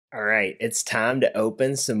All right, it's time to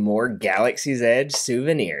open some more Galaxy's Edge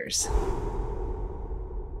souvenirs.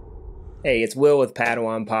 Hey, it's Will with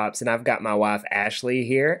Padawan Pops, and I've got my wife Ashley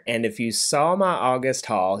here. And if you saw my August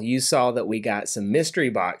haul, you saw that we got some mystery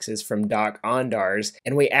boxes from Dok-Ondar's,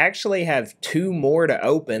 and we actually have 2 more to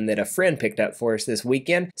open that a friend picked up for us this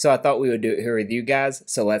weekend. So I thought we would do it here with you guys,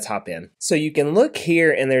 so let's hop in. So you can look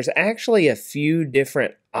here, and there's actually a few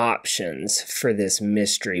different options for this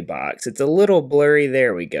mystery box. It's a little blurry.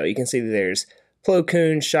 There we go. You can see there's Plo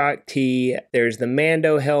Koon, Shaak Ti, there's the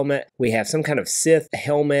Mando helmet, we have some kind of Sith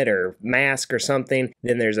helmet or mask or something,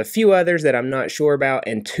 then there's a few others that I'm not sure about,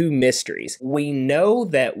 and 2 mysteries. We know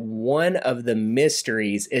that one of the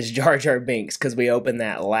mysteries is Jar Binks because we opened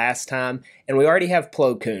that last time, and we already have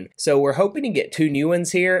Plo Koon. So we're hoping to get 2 new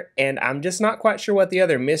ones here, and I'm just not quite sure what the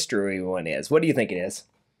other mystery one is. What do you think it is?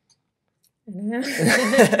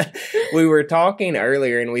 We were talking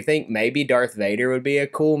earlier and we think maybe Darth Vader would be a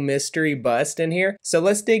cool mystery bust in here. So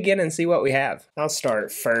let's dig in and see what we have. I'll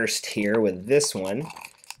start first here with this one.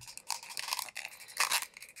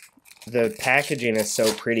 The packaging is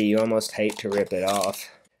so pretty you almost hate to rip it off.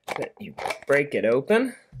 But you break it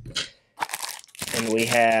open. And we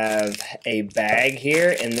have a bag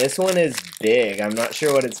here, and this one is big. I'm not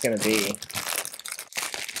sure what it's going to be.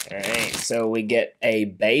 Alright, so we get a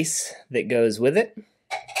base that goes with it.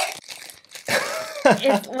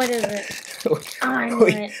 What is it? Oh, I know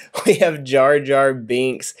it. We have Jar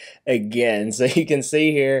Binks again. So you can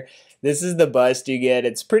see here, this is the bust you get.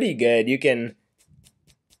 It's pretty good. You can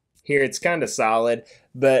hear it's kind of solid.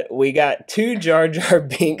 But we got 2 Jar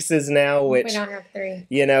Binkses now, which... We don't have 3.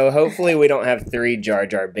 You know, hopefully we don't have 3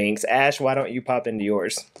 Jar Binks. Ash, why don't you pop into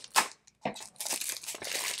yours?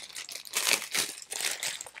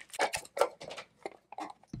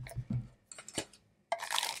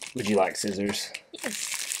 Would you like scissors?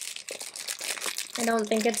 Yes. I don't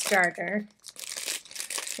think it's Jar Jar,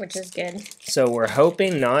 which is good. So we're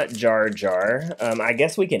hoping not Jar Jar. I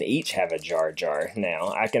guess we can each have a Jar Jar now.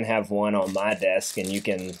 I can have one on my desk, and you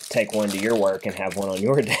can take one to your work and have one on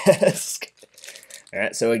your desk. All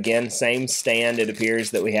right, so again, same stand it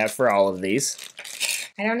appears that we have for all of these.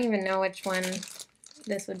 I don't even know which one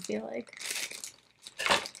this would feel like.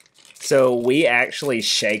 So we actually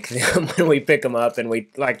shake them when we pick them up, and we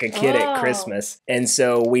like a kid at Christmas. And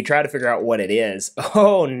so we try to figure out what it is.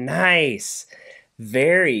 Oh, nice.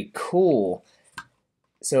 Very cool.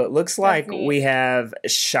 So it looks like we have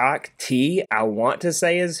Shaak Ti, I want to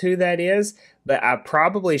say is who that is, but I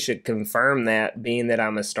probably should confirm that, being that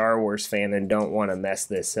I'm a Star Wars fan and don't want to mess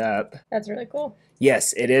this up. That's really cool.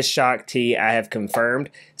 Yes, it is Shaak Ti. I have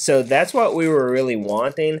confirmed. So that's what we were really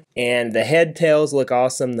wanting. And the head tails look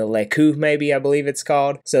awesome. The Leku, maybe, I believe it's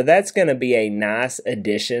called. So that's going to be a nice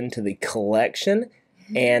addition to the collection.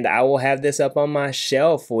 And I will have this up on my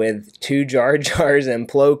shelf with 2 Jar Jars and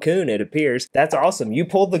Plo Koon, it appears. That's awesome. You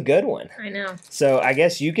pulled the good one. I know. So I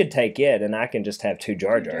guess you could take it, and I can just have 2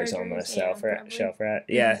 Jar Jars on my shelf, right?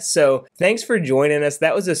 Yeah, so thanks for joining us.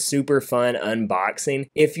 That was a super fun unboxing.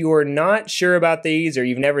 If you're not sure about these or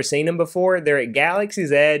you've never seen them before, they're at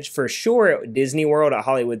Galaxy's Edge, for sure at Disney World at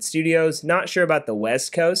Hollywood Studios. Not sure about the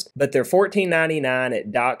West Coast, but they're $14.99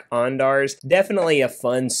 at Dok-Ondar's. Definitely a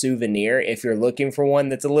fun souvenir if you're looking for one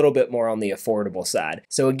that's a little bit more on the affordable side.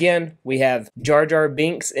 So again, we have Jar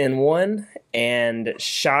Binks in one and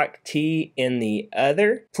Shaak Ti in the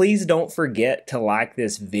other. Please don't forget to like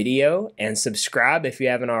this video and subscribe if you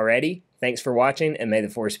haven't already. Thanks for watching, and may the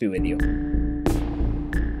Force be with you.